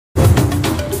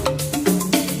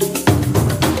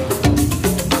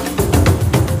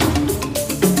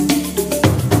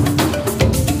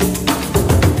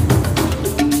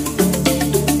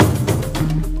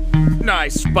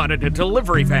guys spotted a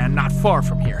delivery van not far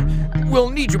from here.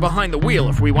 We'll need you behind the wheel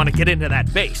if we want to get into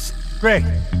that base. Great.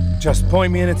 Just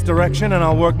point me in its direction and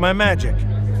I'll work my magic.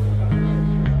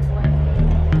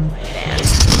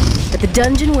 But the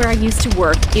dungeon where I used to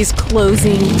work is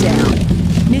closing down.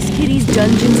 Miss Kitty's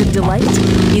Dungeons of Delight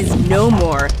is no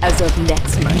more as of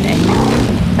next Monday.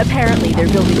 Apparently, they're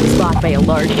building a spot by a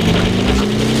large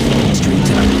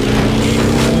street.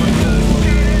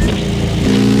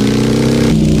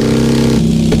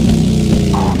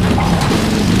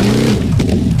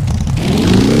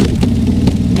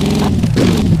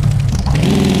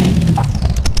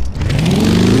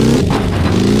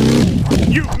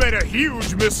 You've made a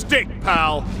huge mistake,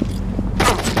 pal.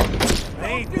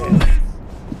 Ain't it?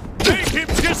 Make him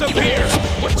disappear!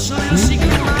 So your secret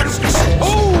master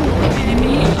Oh!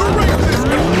 Erase this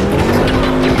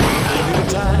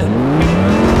guy!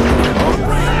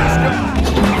 Erase this guy!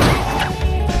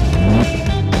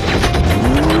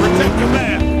 Protect the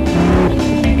man!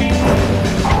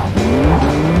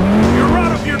 You're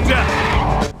out of your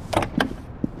depth!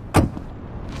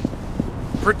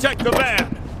 Protect the man!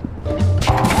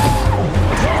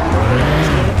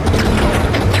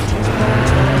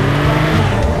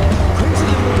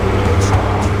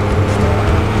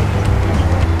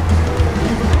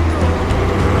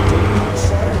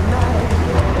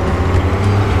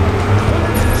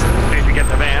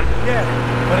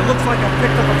 Looks like I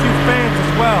picked up a few fans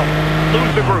as well.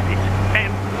 Lose the groupies.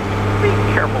 And be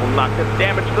careful not to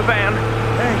damage the van.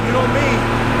 Hey, you know me.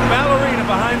 Ballerina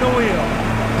behind the wheel.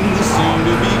 seem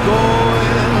to be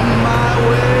going my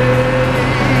way.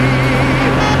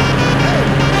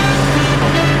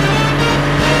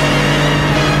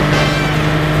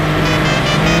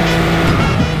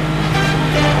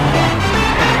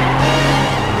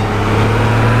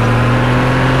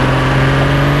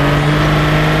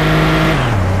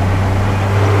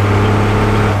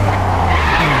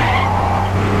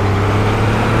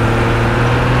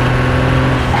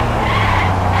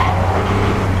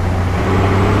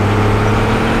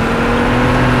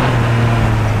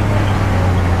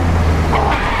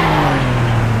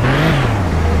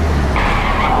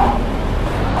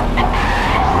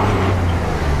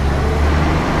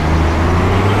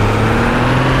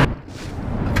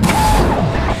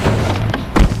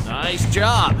 Nice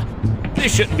job.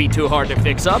 This shouldn't be too hard to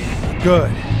fix up. Good,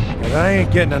 but I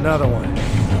ain't getting another one.